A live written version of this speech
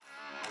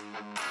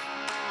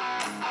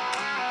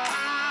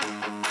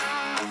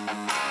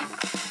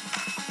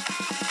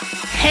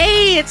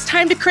Hey, it's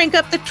time to crank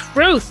up the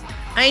truth.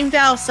 I'm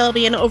Val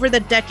Selby, and over the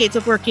decades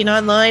of working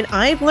online,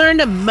 I've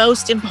learned a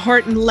most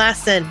important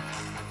lesson.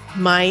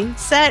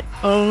 Mindset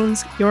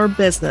owns your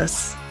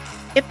business.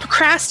 If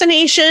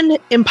procrastination,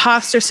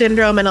 imposter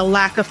syndrome, and a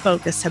lack of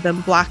focus have been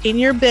blocking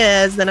your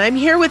biz, then I'm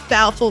here with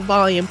Val Full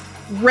Volume,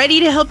 ready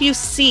to help you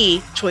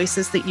see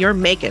choices that you're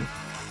making.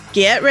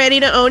 Get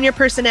ready to own your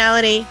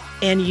personality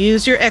and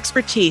use your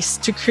expertise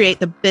to create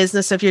the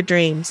business of your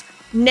dreams.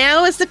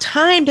 Now is the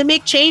time to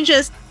make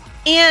changes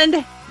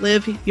and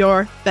live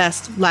your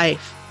best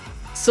life.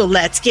 So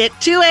let's get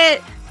to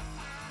it.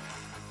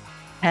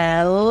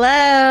 Hello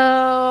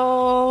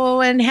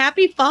and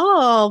happy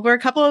fall. We're a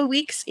couple of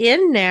weeks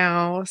in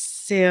now,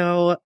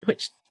 so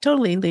which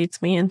totally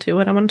leads me into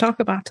what I'm going to talk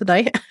about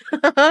today.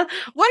 What are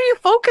you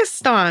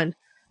focused on?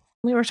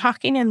 We were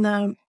talking in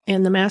the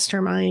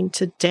mastermind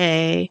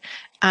today,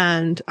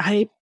 and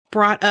I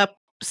brought up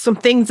some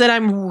things that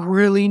I'm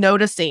really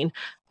noticing.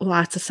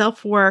 Lots of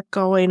self-work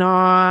going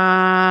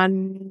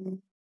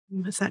on.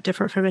 Is that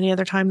different from any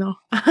other time, though?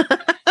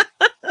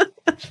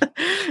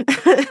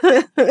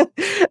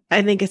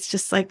 I think it's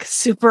just like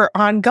super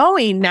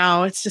ongoing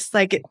now. It's just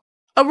like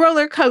a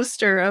roller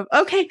coaster of,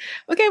 okay,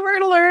 we're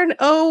going to learn.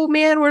 Oh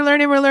man, we're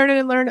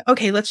learning.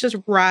 Okay, let's just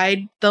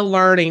ride the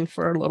learning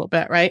for a little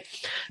bit, right?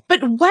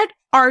 But what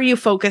are you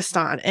focused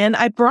on? And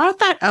I brought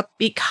that up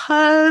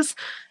because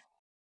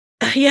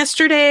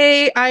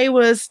yesterday I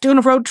was doing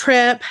a road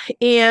trip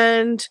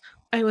and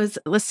I was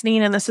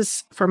listening, and this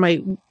is for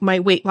my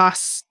weight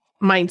loss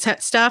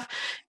mindset stuff.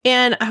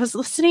 And I was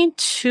listening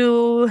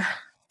to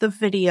the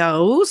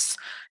videos,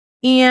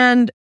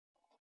 and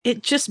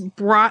it just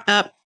brought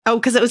up,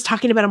 because it was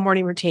talking about a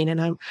morning routine.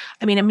 And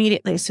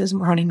immediately as soon as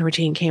morning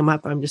routine came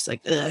up, I'm just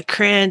like,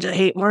 cringe. I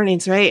hate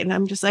mornings, right? And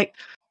I'm just like,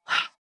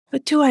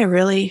 but do I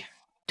really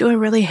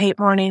hate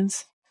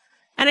mornings?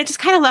 And I just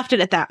kind of left it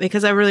at that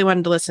because I really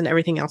wanted to listen to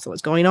everything else that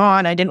was going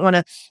on. I didn't want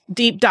to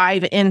deep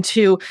dive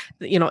into,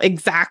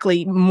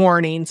 exactly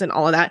mornings and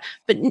all of that.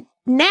 But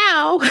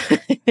now,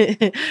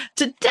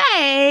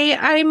 today,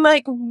 I'm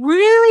like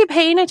really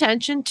paying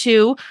attention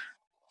to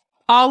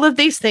all of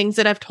these things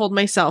that I've told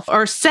myself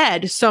or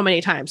said so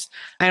many times.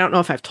 I don't know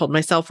if I've told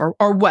myself or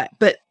what,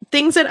 but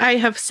things that I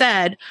have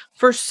said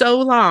for so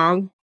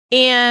long.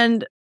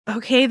 And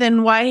okay,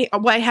 then why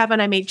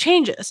haven't I made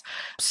changes?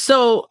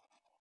 So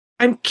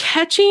I'm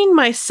catching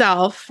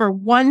myself for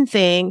one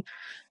thing,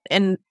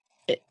 and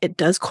it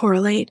does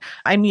correlate.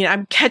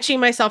 I'm catching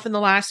myself in the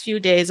last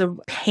few days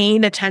of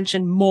paying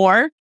attention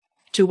more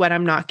to what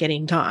I'm not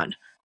getting done,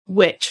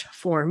 which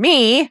for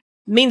me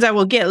means I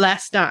will get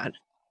less done,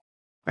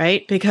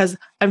 right? Because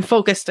I'm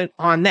focused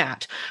on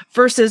that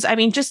versus,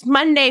 just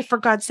Monday, for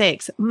God's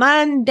sakes,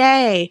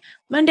 Monday,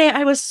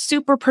 I was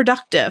super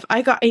productive.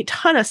 I got a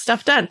ton of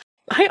stuff done.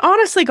 I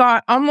honestly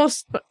got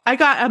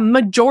a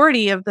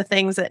majority of the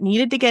things that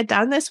needed to get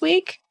done this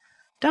week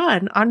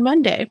done on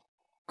Monday.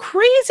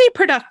 Crazy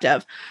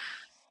productive.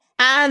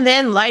 And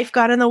then life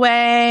got in the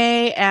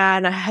way,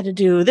 and I had to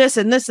do this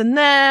and this and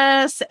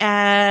this,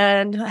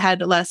 and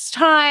had less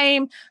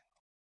time.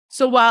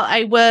 So while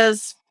I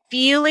was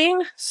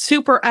feeling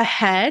super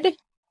ahead,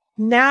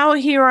 now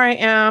here I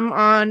am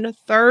on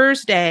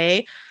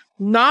Thursday,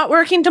 not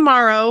working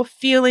tomorrow,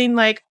 feeling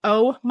like,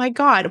 oh my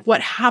God,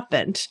 what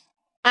happened?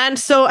 And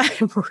so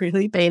I'm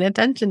really paying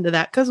attention to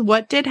that, because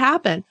what did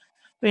happen?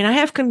 I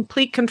have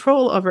complete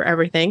control over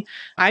everything.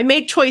 I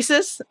made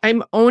choices.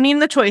 I'm owning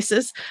the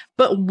choices.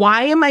 But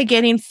why am I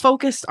getting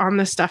focused on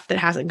the stuff that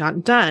hasn't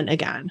gotten done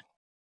again?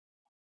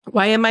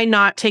 Why am I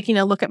not taking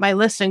a look at my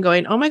list and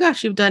going, oh my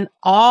gosh, you've done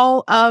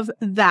all of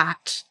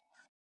that?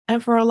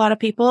 And for a lot of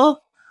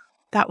people,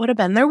 that would have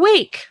been their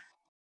week.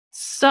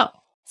 So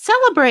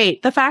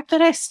celebrate the fact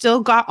that I still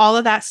got all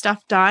of that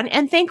stuff done.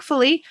 And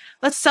thankfully,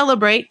 let's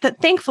celebrate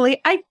that thankfully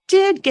I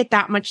did get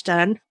that much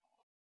done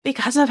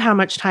because of how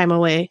much time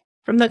away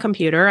from the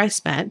computer I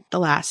spent the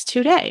last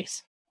 2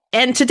 days.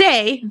 And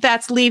today,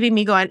 that's leaving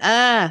me going,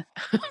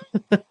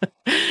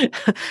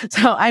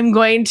 So I'm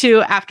going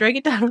to, after I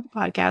get done with the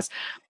podcast,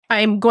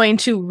 I'm going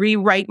to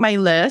rewrite my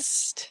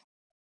list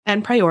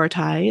and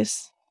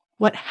prioritize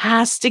what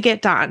has to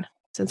get done.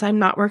 Since I'm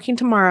not working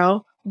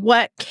tomorrow,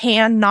 what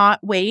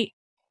cannot wait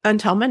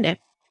until Monday?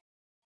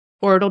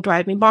 Or it'll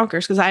drive me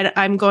bonkers, because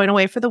I'm going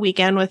away for the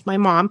weekend with my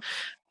mom,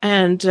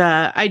 and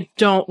I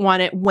don't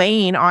want it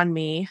weighing on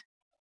me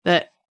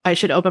that I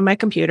should open my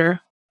computer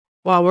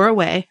while we're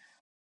away,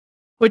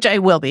 which I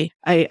will be.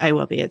 I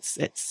will be.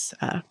 It's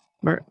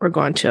we're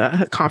going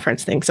to a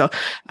conference thing, so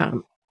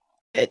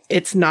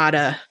it's not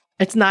a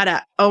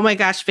oh my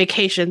gosh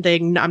vacation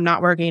thing. I'm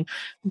not working,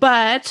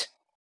 but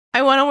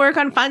I want to work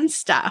on fun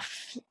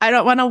stuff. I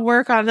don't want to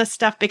work on this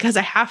stuff because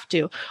I have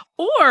to.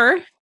 Or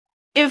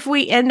if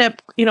we end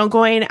up,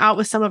 going out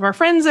with some of our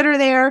friends that are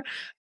there,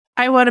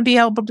 I want to be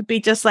able to be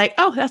just like,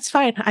 oh, that's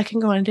fine. I can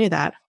go and do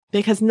that,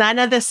 because none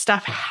of this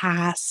stuff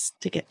has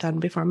to get done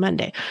before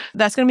Monday.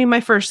 That's going to be my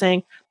first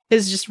thing,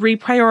 is just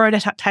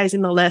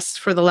reprioritizing the list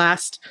for the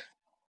last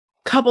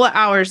couple of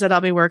hours that I'll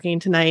be working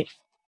tonight.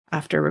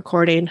 after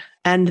recording.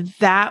 And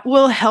that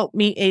will help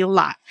me a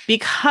lot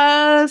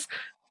because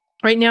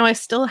right now I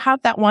still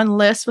have that one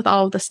list with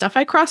all of the stuff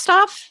I crossed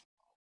off,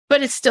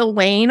 but it's still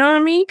weighing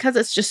on me because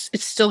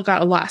it's still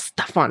got a lot of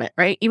stuff on it,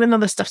 right? Even though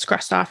the stuff's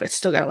crossed off, it's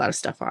still got a lot of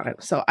stuff on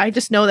it. So I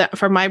just know that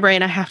for my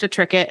brain, I have to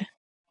trick it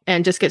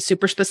and just get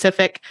super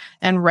specific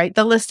and write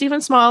the list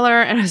even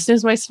smaller. And as soon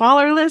as my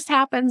smaller list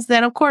happens,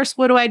 then of course,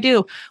 what do I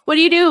do? What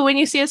do you do when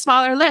you see a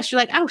smaller list? You're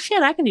like, oh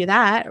shit, I can do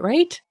that,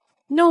 right?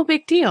 No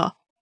big deal.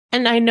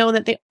 And I know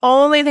that the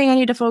only thing I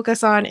need to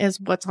focus on is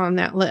what's on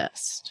that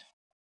list.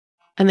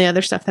 And the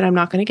other stuff that I'm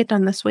not going to get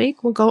done this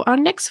week will go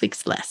on next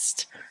week's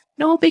list.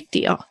 No big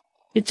deal.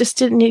 It just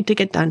didn't need to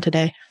get done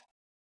today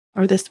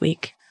or this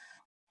week.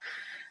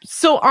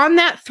 So on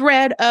that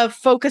thread of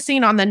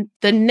focusing on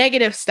the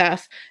negative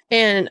stuff,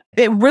 and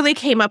it really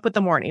came up with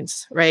the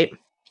mornings, right?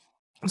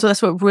 So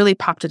that's what really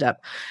popped it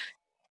up.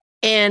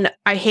 And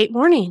I hate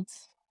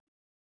mornings.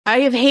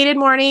 I have hated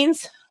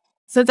mornings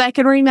since I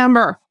can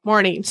remember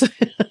mornings.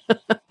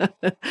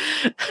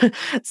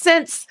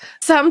 Since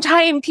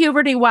sometime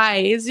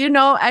puberty-wise,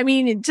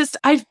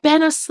 I've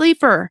been a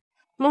sleeper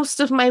most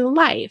of my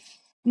life.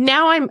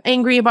 Now I'm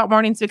angry about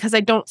mornings because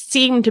I don't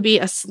seem to be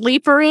a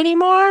sleeper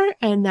anymore,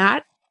 and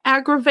that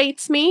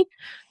aggravates me.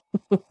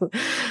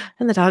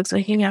 And the dog's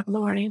waking me up in the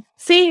morning.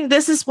 See,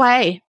 this is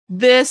why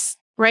this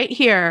right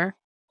here,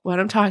 what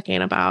I'm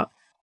talking about,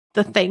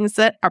 the things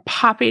that are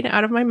popping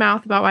out of my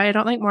mouth about why I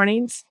don't like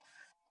mornings,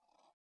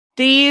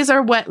 these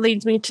are what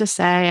leads me to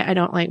say I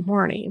don't like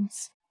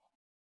mornings.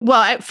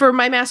 Well, for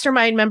my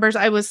mastermind members,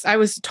 I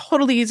was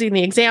totally using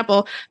the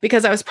example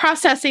because I was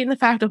processing the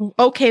fact of,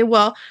 okay,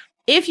 well,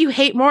 if you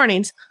hate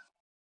mornings,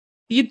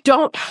 you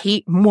don't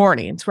hate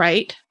mornings,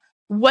 right?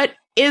 What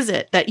is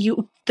it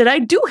that I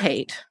do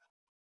hate?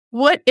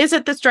 What is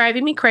it that's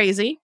driving me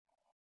crazy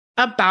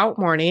about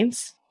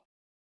mornings?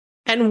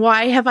 And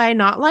why have I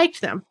not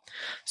liked them?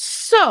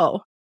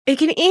 So it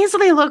can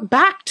easily look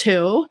back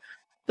to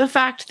the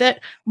fact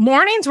that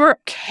mornings were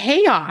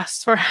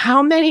chaos for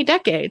how many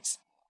decades?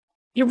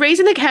 You're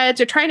raising the kids,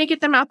 you're trying to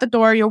get them out the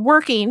door, you're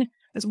working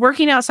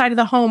outside of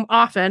the home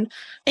often.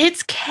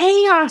 It's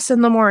chaos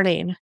in the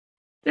morning.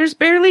 There's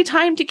barely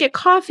time to get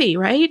coffee,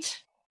 right?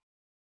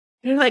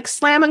 You're like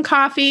slamming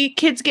coffee,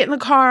 kids get in the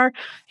car,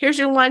 here's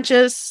your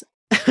lunches.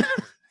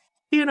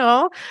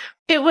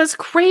 It was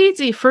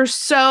crazy for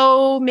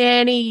so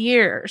many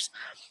years.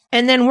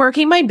 And then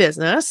working my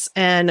business,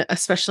 and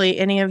especially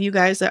any of you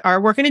guys that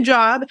are working a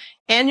job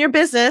and your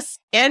business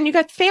and you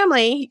got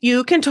family,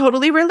 you can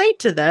totally relate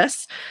to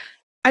this.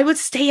 I would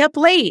stay up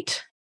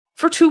late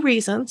for two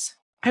reasons.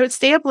 I would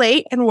stay up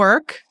late and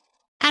work.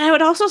 And I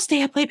would also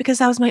stay up late because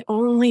that was my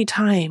only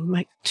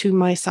time to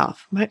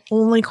myself, my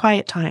only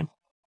quiet time.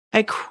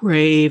 I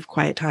crave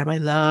quiet time. I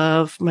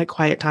love my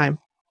quiet time.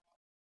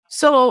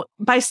 So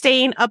by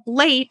staying up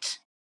late,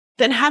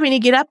 then having to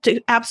get up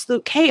to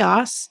absolute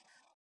chaos,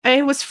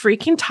 I was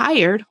freaking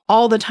tired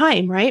all the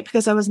time, right?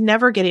 Because I was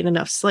never getting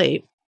enough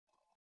sleep.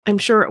 I'm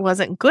sure it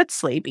wasn't good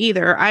sleep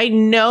either. I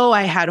know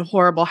I had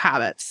horrible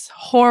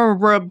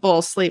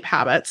sleep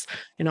habits.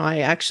 I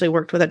actually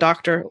worked with a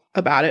doctor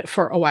about it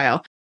for a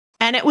while.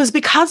 And it was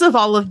because of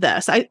all of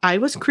this. I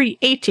was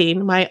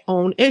creating my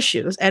own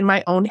issues and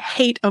my own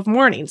hate of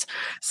mornings.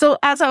 So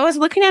as I was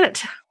looking at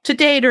it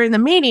today during the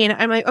meeting,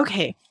 I'm like,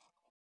 okay,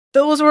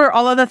 those were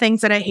all of the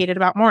things that I hated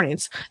about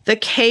mornings. The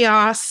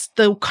chaos,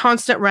 the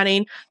constant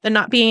running, the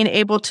not being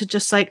able to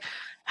just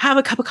have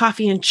a cup of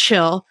coffee and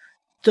chill,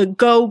 the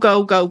go,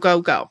 go, go, go,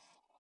 go.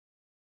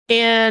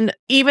 And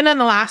even in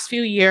the last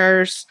few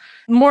years,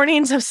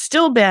 mornings have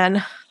still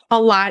been a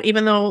lot,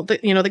 even though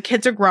the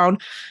kids are grown,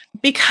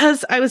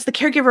 because I was the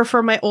caregiver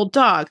for my old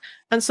dog.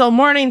 And so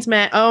mornings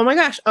meant, oh my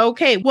gosh,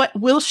 okay, what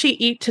will she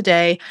eat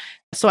today?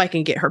 So I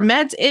can get her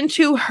meds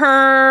into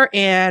her.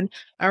 And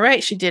all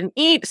right, she didn't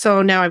eat.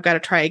 So now I've got to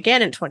try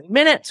again in 20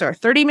 minutes or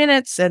 30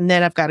 minutes. And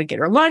then I've got to get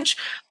her lunch.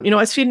 I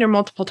was feeding her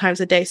multiple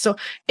times a day. So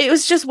it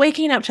was just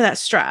waking up to that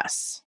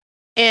stress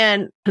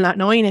and not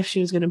knowing if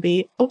she was going to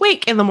be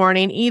awake in the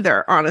morning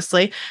either,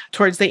 honestly,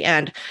 towards the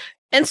end.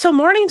 And so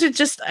mornings are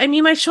just,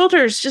 my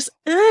shoulders just,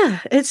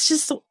 it's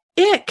just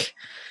ick.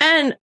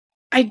 And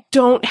I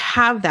don't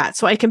have that.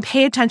 So I can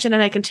pay attention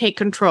and I can take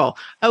control.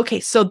 Okay,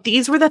 so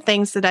these were the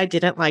things that I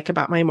didn't like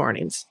about my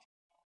mornings.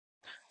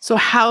 So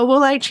how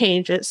will I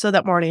change it so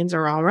that mornings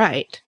are all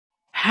right?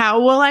 How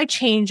will I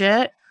change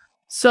it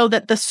so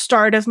that the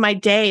start of my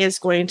day is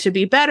going to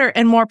be better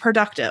and more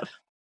productive?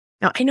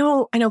 Now, I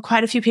know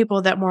quite a few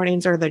people that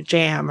mornings are the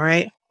jam,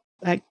 right?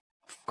 I've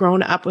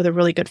grown up with a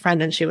really good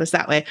friend and she was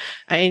that way.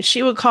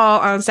 She would call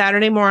on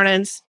Saturday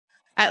mornings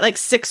at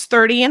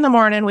 6:30 in the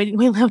morning.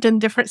 We lived in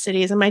different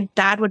cities and my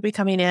dad would be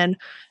coming in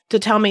to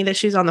tell me that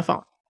she's on the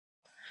phone.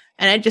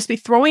 And I'd just be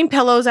throwing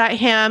pillows at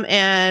him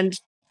and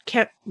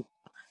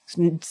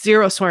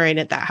zero swearing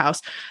at that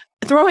house.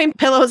 Throwing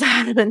pillows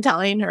at him and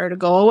telling her to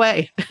go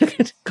away.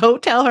 Go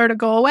tell her to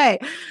go away.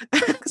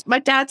 My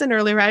dad's an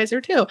early riser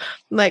too.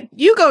 I'm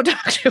you go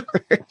talk to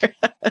her.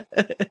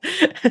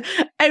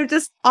 I've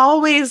just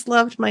always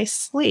loved my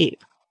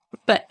sleep.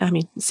 But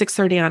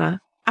 6:30 on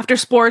a after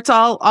sports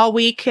all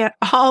week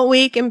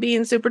and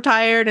being super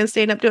tired and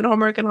staying up doing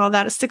homework and all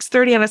that at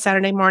 6:30 on a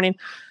Saturday morning.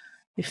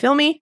 You feel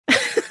me?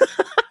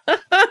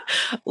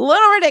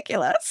 Little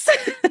ridiculous.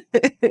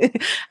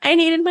 I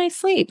needed my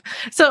sleep.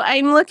 So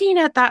I'm looking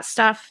at that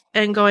stuff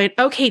and going,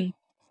 okay,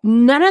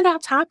 none of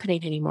that's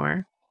happening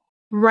anymore.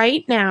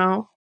 Right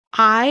now,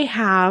 I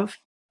have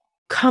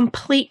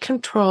complete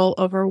control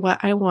over what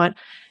I want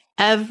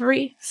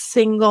every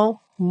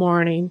single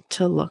morning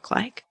to look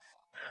like.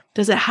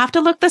 Does it have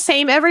to look the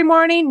same every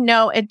morning?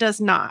 No, it does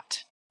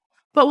not.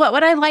 But what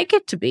would I like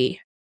it to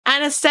be?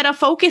 And instead of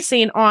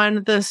focusing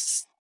on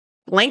this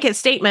blanket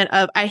statement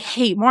of I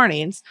hate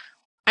mornings,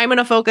 I'm going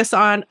to focus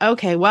on,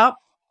 okay, well,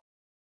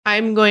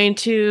 I'm going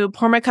to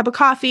pour my cup of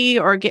coffee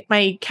or get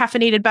my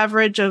caffeinated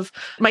beverage of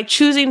my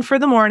choosing for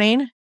the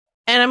morning.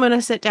 And I'm going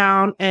to sit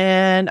down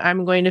and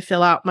I'm going to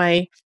fill out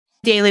my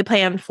daily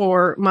plan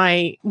for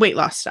my weight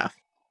loss stuff.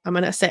 I'm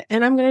going to sit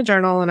and I'm going to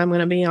journal and I'm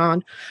going to be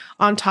on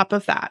top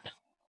of that.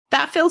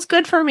 That feels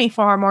good for me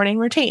for our morning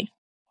routine.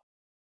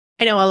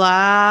 I know a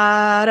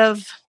lot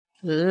of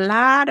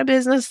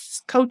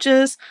business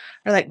coaches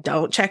are like,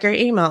 don't check your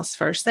emails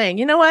first thing.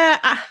 You know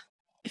what?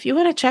 If you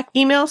want to check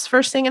emails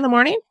first thing in the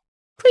morning,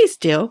 please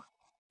do.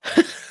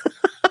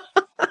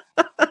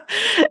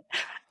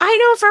 I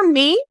know for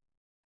me,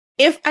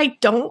 if I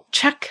don't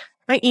check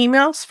my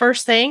emails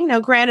first thing, now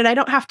granted, I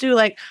don't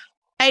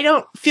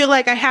feel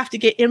like I have to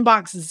get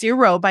inbox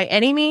 0 by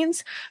any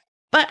means,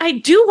 but I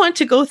do want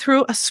to go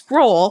through a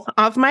scroll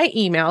of my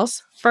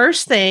emails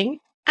first thing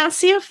and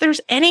see if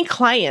there's any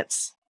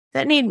clients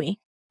that need me.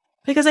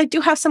 Because I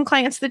do have some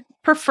clients that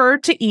prefer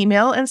to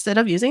email instead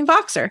of using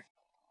Voxer.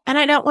 And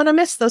I don't want to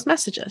miss those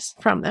messages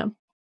from them.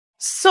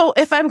 So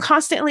if I'm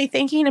constantly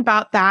thinking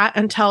about that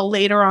until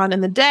later on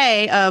in the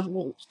day of,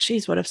 well,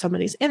 geez, what if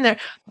somebody's in there?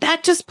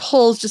 That just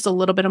pulls just a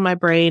little bit of my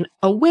brain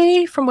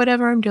away from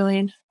whatever I'm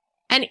doing.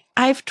 And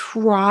I've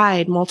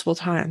tried multiple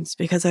times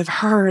because I've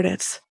heard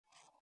it's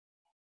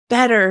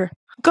better.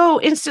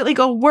 Instantly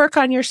go work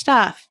on your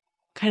stuff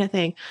kind of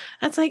thing.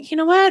 That's like, you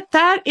know what?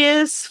 That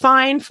is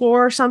fine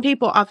for some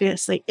people,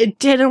 obviously. It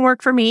didn't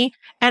work for me.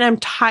 And I'm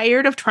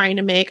tired of trying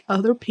to make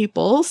other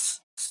people's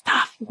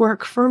stuff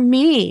work for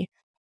me.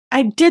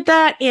 I did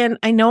that and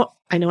I know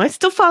I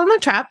still fall in the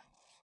trap,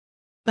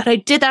 but I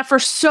did that for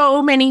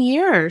so many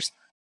years.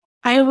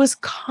 I was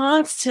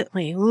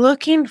constantly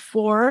looking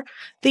for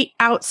the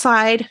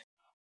outside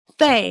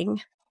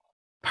thing,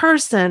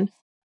 person,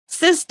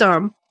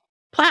 system,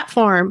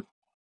 platform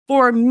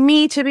for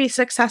me to be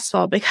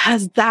successful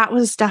because that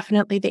was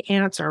definitely the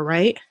answer,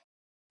 right?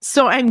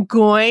 So I'm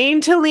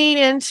going to lean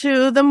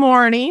into the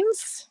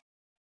mornings.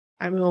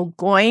 I'm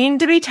going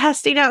to be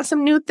testing out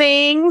some new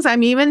things.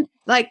 I'm even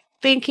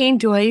thinking,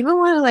 do I even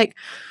want to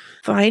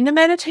find a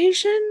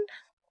meditation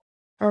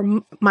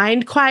or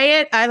mind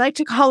quiet? I like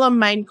to call them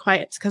mind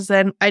quiets because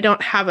then I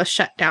don't have a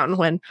shutdown.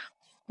 When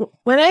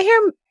I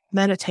hear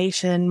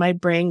meditation, my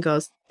brain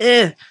goes,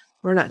 we're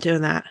not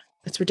doing that.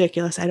 It's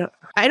ridiculous.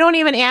 I don't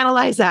even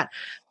analyze that.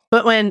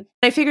 But when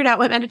I figured out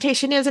what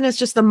meditation is and it's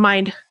just the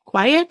mind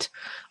quiet,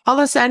 all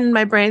of a sudden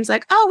my brain's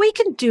like, oh, we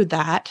can do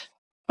that.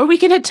 Or we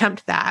can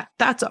attempt that.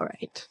 That's all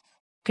right.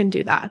 Can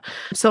do that.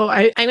 So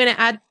I'm going to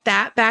add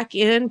that back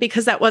in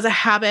because that was a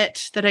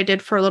habit that I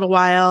did for a little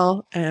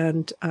while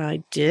and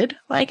I did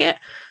like it.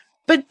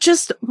 But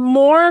just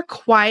more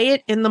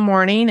quiet in the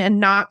morning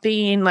and not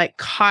being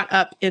caught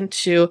up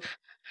into,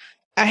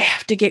 I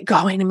have to get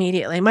going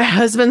immediately. My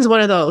husband's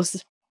one of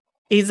those.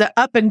 He's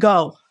up and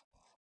go.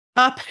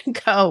 Up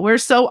and go. We're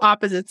so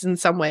opposites in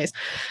some ways.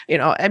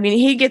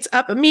 He gets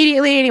up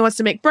immediately and he wants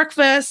to make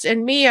breakfast.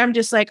 And me, I'm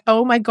just like,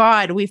 oh my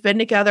God, we've been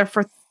together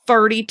for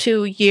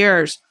 32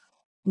 years.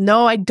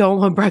 No, I don't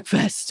want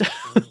breakfast.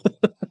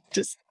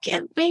 Just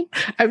give me.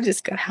 I'm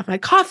just going to have my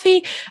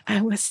coffee.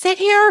 I'm going to sit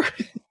here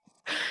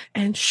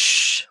and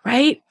shh,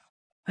 right?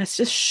 Let's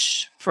just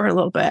shh for a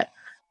little bit.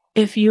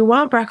 If you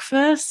want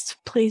breakfast,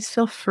 please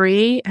feel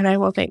free and I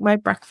will make my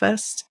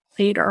breakfast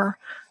later.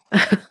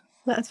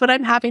 That's what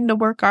I'm having to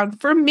work on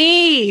for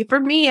me.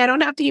 I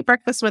don't have to eat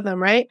breakfast with them,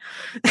 right?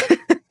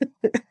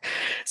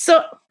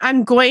 So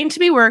I'm going to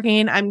be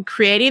working. I'm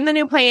creating the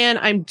new plan.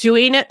 I'm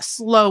doing it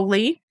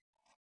slowly.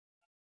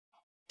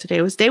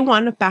 Today was day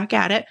 1, back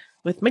at it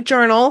with my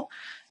journal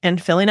and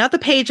filling out the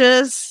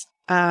pages.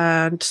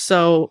 And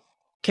so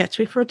catch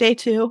me for day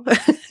 2.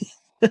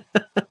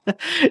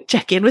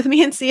 Check in with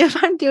me and see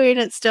if I'm doing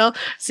it still.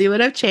 See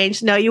what I've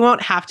changed. No, you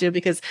won't have to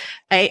because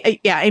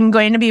I'm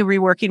going to be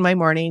reworking my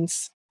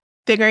mornings,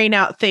 figuring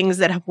out things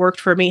that have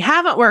worked for me,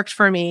 haven't worked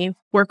for me,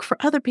 work for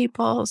other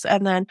people's.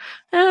 And then,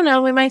 I don't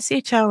know, we might see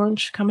a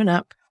challenge coming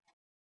up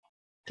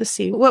to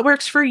see what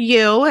works for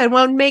you and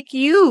what will make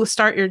you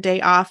start your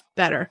day off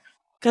better.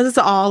 Because it's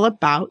all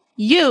about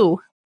you.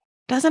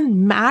 Doesn't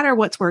matter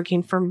what's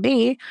working for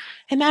me.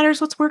 It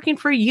matters what's working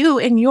for you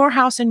in your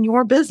house and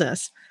your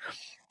business.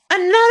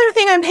 Another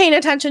thing I'm paying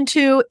attention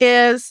to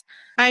is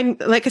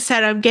like I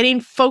said, I'm getting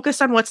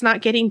focused on what's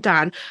not getting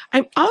done.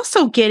 I'm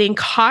also getting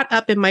caught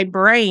up in my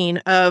brain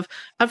of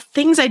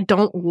things I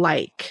don't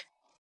like.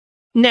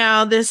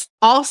 Now, this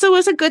also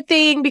is a good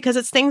thing because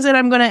it's things that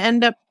I'm going to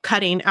end up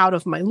cutting out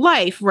of my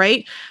life,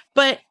 right?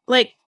 But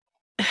like,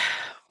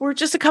 we're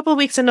just a couple of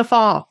weeks into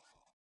fall.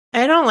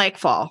 I don't like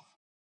fall.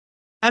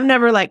 I've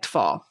never liked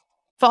fall.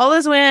 Fall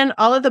is when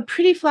all of the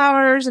pretty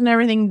flowers and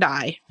everything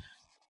die.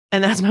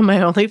 And that's been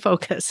my only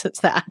focus is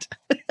that.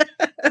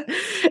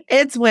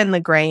 It's when the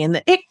gray and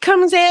the ick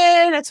comes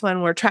in. It's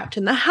when we're trapped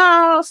in the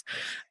house.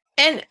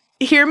 And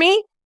hear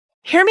me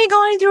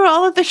going through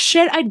all of the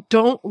shit I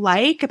don't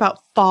like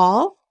about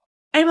fall.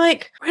 I'm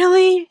like,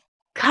 really?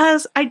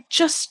 Because I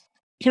just,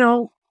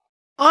 on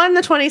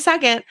the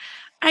 22nd,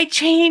 I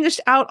changed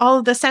out all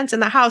of the scents in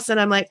the house. And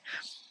I'm like,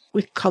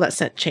 we call that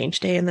scent change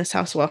day in this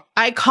house. Well,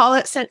 I call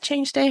it scent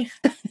change day.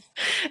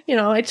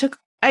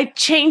 I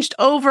changed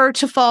over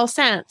to fall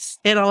scents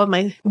in all of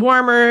my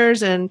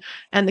warmers and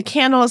the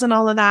candles and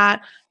all of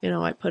that.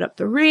 I put up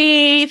the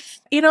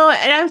wreath, and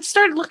I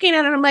started looking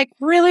at it. And I'm like,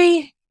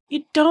 really?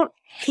 You don't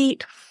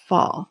hate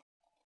fall.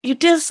 You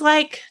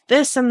dislike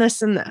this and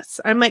this and this.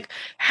 I'm like,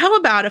 how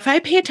about if I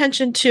pay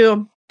attention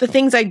to the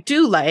things I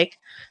do like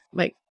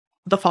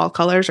the fall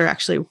colors are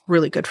actually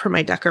really good for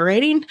my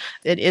decorating.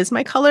 It is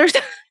my colors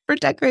for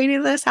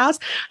decorating this house.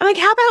 I'm like,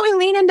 how about we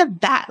lean into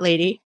that,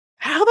 lady?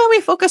 How about we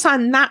focus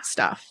on that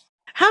stuff?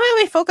 How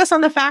about we focus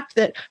on the fact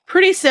that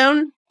pretty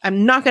soon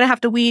I'm not going to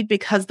have to weed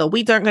because the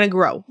weeds aren't going to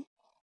grow.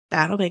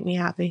 That'll make me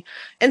happy.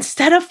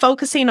 Instead of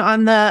focusing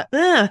on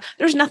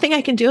there's nothing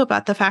I can do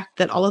about the fact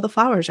that all of the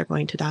flowers are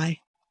going to die.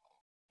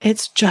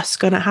 It's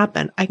just going to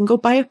happen. I can go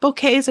buy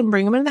bouquets and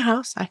bring them in the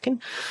house. I'm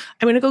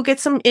going to go get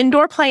some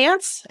indoor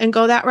plants and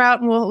go that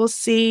route, and we'll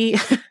see.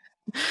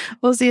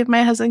 We'll see if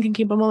my husband can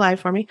keep them alive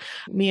for me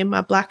and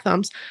my black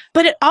thumbs.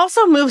 But it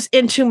also moves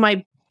into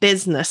my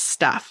business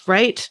stuff,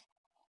 right?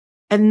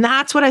 And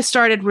that's what I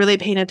started really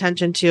paying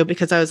attention to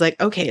because I was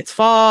like, okay, it's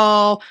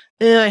fall.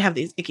 I have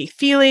these icky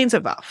feelings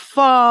about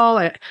fall.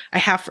 I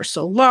have for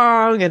so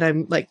long, and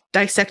I'm like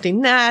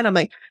dissecting that. I'm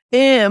like,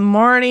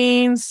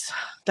 mornings,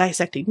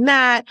 dissecting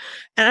that.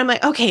 And I'm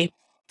like, okay,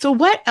 so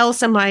what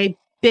else am I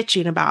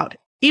bitching about?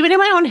 Even in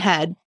my own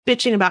head,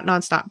 bitching about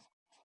nonstop.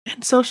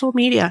 And social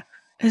media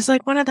is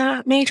like one of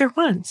the major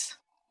ones.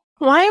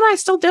 Why am I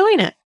still doing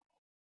it?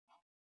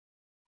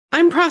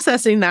 I'm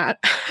processing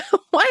that.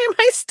 Why am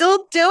I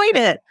still doing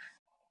it?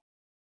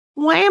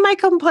 Why am I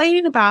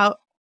complaining about,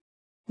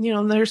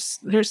 there's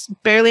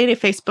barely any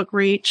Facebook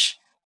reach.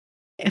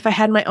 If I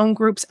had my own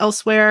groups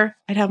elsewhere,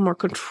 I'd have more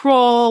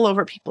control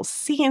over people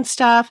seeing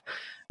stuff.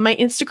 My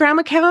Instagram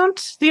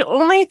account, the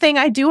only thing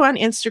I do on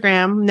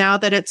Instagram now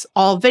that it's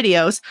all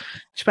videos,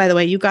 which by the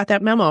way, you got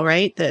that memo,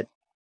 right? That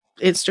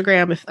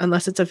Instagram,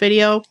 unless it's a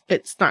video,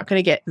 it's not going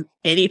to get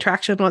any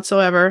traction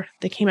whatsoever.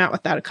 They came out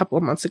with that a couple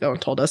of months ago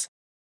and told us.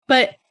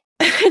 But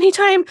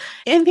anytime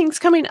anything's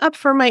coming up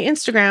for my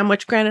Instagram,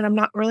 which granted, I'm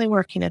not really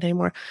working it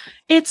anymore,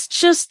 it's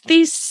just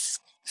these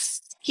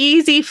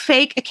skeezy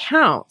fake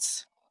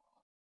accounts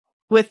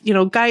with,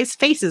 guys'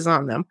 faces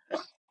on them.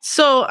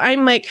 So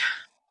I'm like,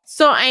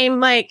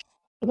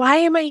 why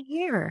am I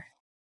here?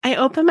 I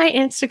open my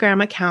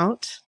Instagram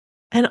account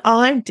and all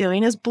I'm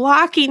doing is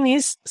blocking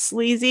these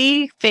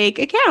sleazy fake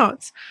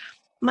accounts.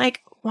 I'm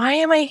like, why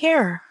am I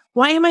here?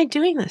 Why am I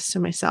doing this to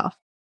myself?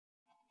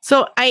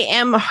 So I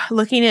am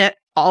looking at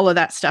all of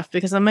that stuff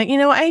because I'm like,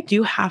 I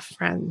do have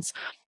friends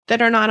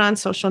that are not on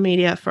social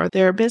media for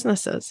their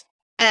businesses,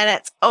 and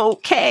it's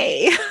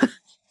okay.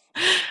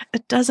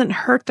 It doesn't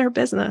hurt their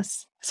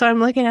business. So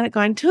I'm looking at it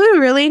going, do we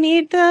really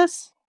need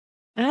this?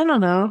 I don't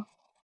know.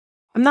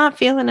 I'm not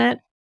feeling it.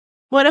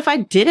 What if I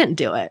didn't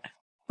do it?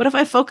 What if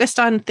I focused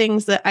on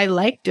things that I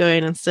like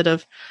doing instead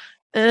of,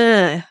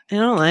 I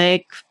don't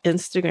like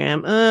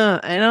Instagram.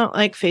 I don't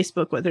like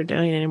Facebook, what they're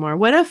doing anymore.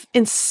 What if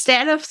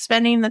instead of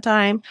spending the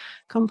time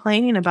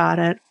complaining about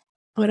it,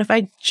 what if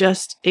I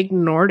just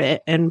ignored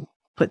it and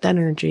put that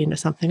energy into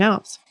something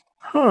else?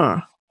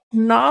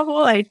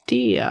 Novel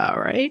idea,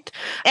 right?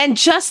 And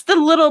just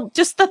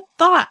the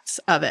thoughts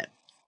of it,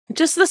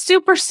 just the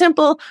super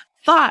simple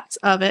thoughts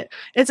of it,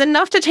 it's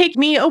enough to take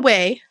me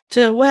away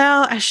to,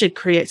 well, I should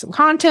create some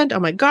content. Oh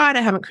my God,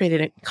 I haven't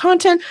created any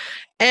content.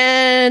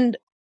 And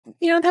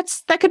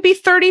that could be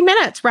 30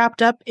 minutes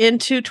wrapped up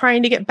into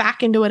trying to get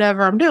back into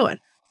whatever I'm doing.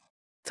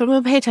 So I'm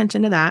going to pay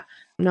attention to that.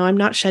 No, I'm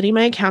not shutting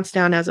my accounts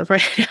down as of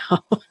right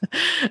now.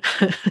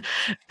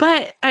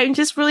 But I'm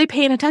just really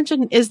paying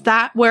attention. Is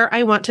that where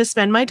I want to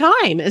spend my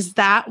time? Is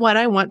that what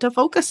I want to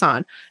focus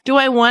on? Do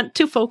I want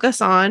to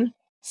focus on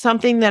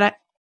something that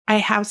I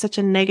have such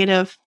a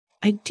negative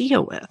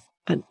idea with?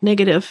 A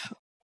negative,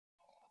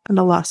 and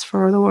a loss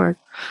for the word.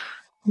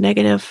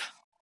 Negative,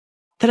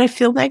 that I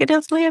feel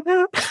negatively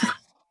about?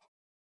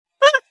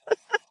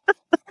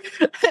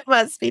 It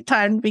must be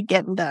time to be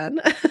getting done.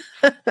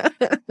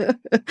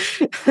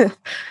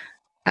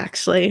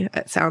 Actually,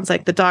 it sounds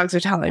like the dogs are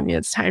telling me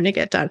it's time to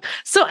get done.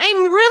 So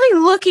I'm really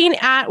looking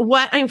at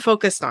what I'm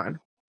focused on.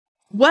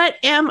 What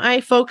am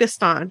I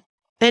focused on?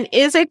 And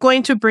is it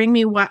going to bring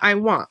me what I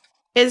want?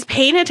 Is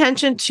paying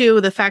attention to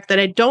the fact that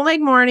I don't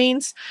like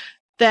mornings,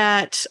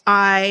 that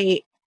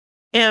I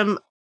am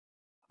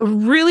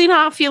really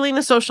not feeling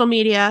the social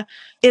media.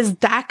 Is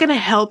that going to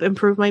help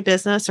improve my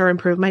business or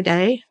improve my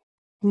day?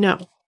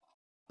 No.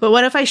 But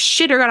what if I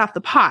shit or got off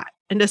the pot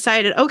and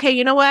decided, okay,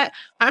 you know what?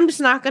 I'm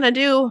just not going to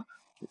do,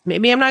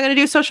 maybe I'm not going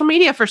to do social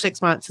media for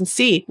 6 months and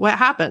see what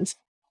happens.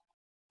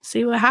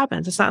 See what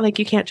happens. It's not like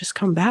you can't just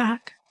come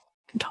back.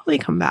 You can totally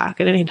come back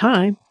at any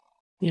time.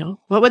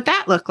 What would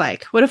that look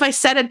like? What if I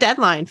set a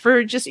deadline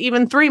for just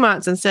even 3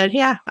 months and said,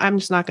 yeah, I'm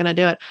just not going to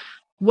do it.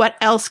 What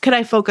else could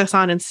I focus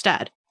on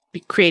instead?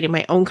 Be creating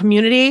my own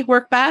community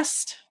work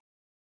best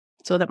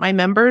so that my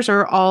members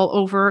are all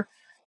over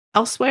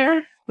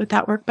elsewhere. Would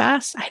that work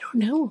best? I don't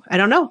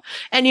know.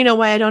 And you know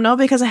why I don't know?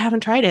 Because I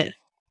haven't tried it.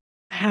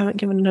 I haven't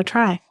given it a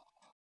try.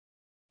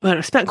 But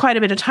I've spent quite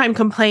a bit of time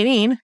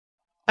complaining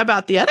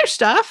about the other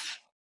stuff.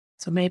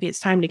 So maybe it's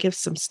time to give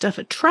some stuff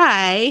a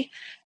try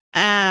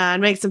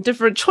and make some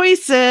different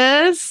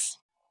choices.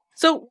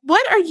 So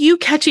what are you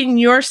catching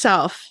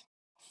yourself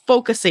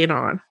focusing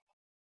on?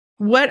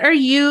 What are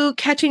you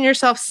catching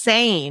yourself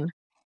saying?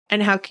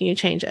 And how can you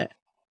change it?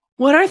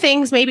 What are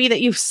things maybe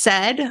that you've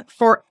said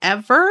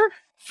forever,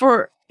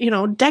 for,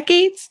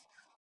 decades?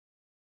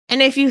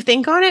 And if you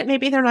think on it,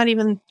 maybe they're not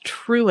even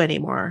true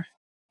anymore.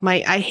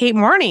 I hate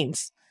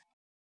mornings.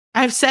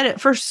 I've said it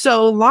for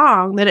so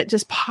long that it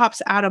just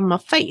pops out of my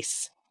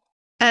face.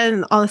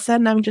 And all of a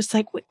sudden I'm just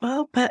like,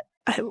 well, but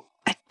I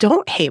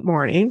don't hate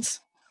mornings.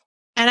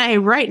 And I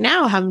right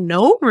now have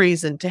no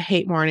reason to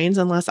hate mornings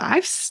unless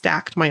I've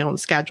stacked my own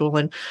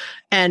schedule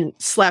and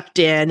slept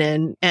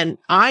in and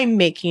I'm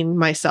making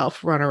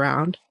myself run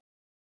around.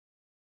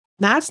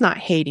 That's not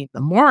hating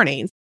the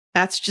mornings.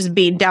 That's just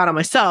being down on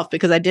myself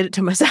because I did it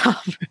to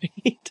myself,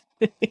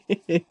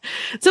 right?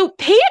 So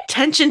pay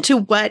attention to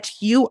what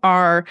you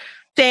are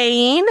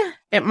saying.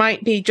 It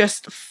might be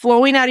just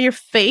flowing out of your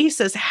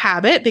face as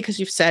habit because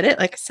you've said it,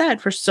 like I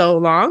said, for so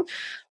long.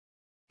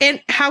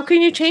 And how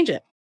can you change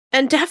it?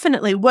 And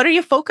definitely, what are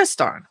you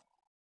focused on?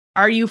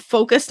 Are you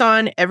focused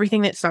on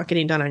everything that's not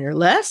getting done on your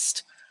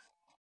list?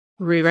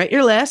 Rewrite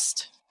your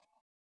list.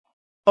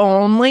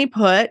 Only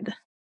put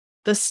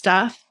the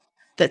stuff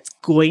that's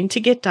going to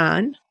get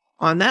done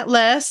on that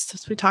list.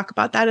 As we talk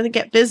about that in the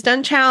Get Biz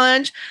Done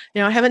Challenge.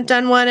 I haven't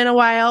done one in a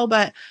while,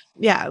 but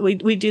yeah, we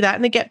do that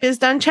in the Get Biz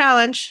Done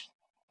Challenge.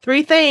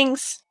 3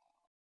 things.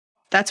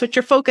 That's what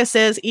your focus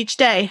is each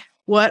day.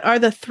 What are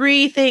the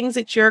 3 things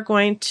that you're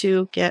going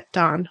to get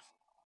done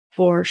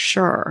for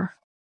sure?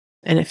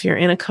 And if you're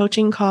in a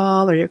coaching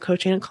call or you're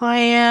coaching a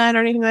client or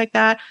anything like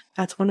that,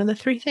 that's one of the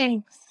 3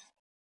 things.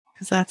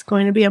 Because that's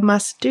going to be a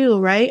must do,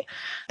 right?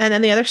 And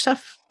then the other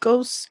stuff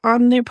goes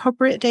on the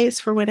appropriate days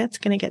for when it's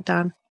going to get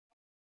done.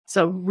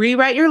 So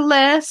rewrite your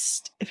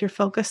list if you're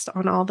focused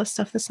on all the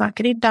stuff that's not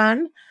getting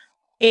done,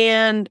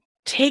 and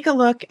take a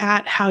look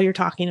at how you're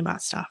talking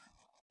about stuff.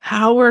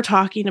 How we're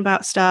talking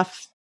about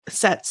stuff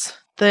sets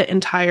the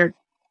entire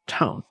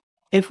tone.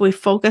 If we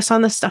focus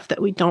on the stuff that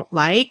we don't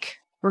like,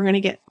 we're going to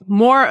get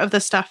more of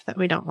the stuff that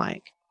we don't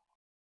like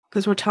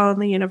because we're telling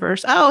the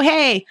universe, oh,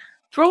 hey,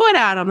 throw it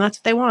at them. That's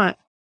what they want.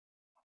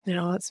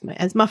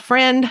 As my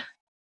friend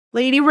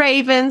Lady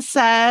Raven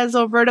says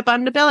over at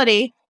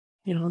Abundability,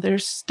 the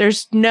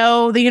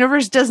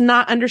universe does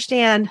not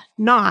understand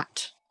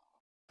not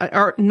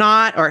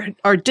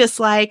or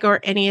dislike or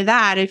any of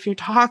that. If you're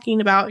talking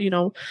about,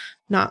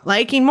 not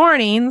liking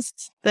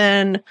mornings,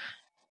 then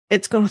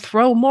it's going to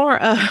throw more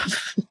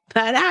of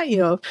that at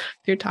you.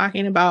 If you're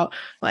talking about,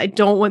 well, I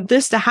don't want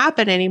this to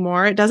happen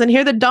anymore, it doesn't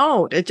hear the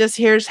don't. It just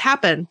hears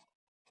happen.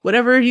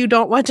 Whatever you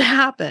don't want to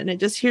happen, it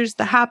just hears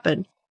the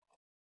happen.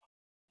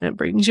 And it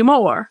brings you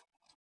more.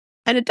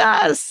 And it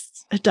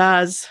does. It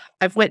does.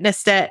 I've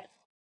witnessed it.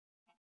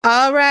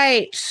 All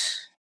right.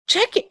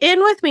 Check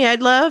in with me.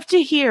 I'd love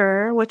to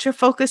hear what you're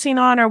focusing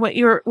on or what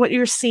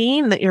you're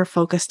seeing that you're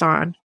focused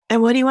on.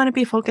 And what do you want to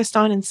be focused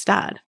on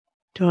instead?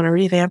 Do you want to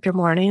revamp your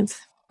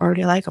mornings? Or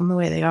do you like them the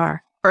way they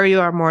are? Or you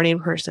are a morning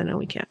person and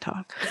we can't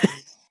talk?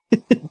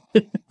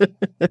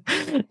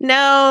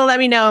 No, let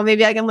me know.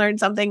 Maybe I can learn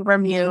something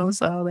from you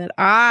so that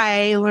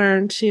I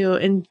learn to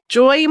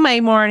enjoy my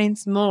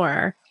mornings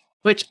more,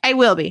 which I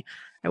will be.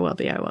 I will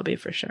be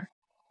for sure.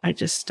 I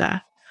just,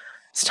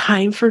 it's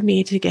time for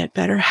me to get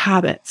better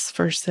habits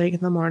first thing in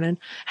the morning.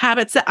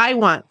 Habits that I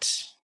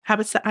want.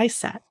 Habits that I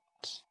set.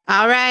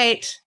 All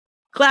right.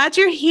 Glad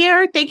you're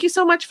here. Thank you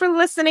so much for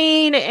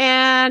listening.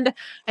 And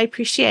I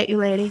appreciate you,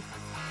 lady.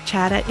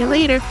 Chat at you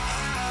later.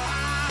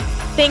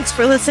 Thanks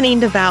for listening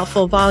to Val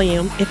Full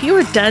Volume. If you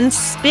are done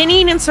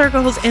spinning in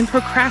circles and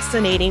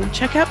procrastinating,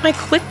 check out my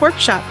quick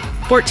workshop,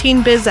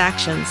 14 Biz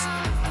Actions.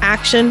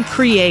 Action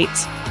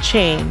creates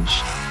change.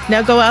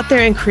 Now go out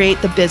there and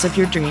create the biz of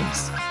your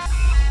dreams.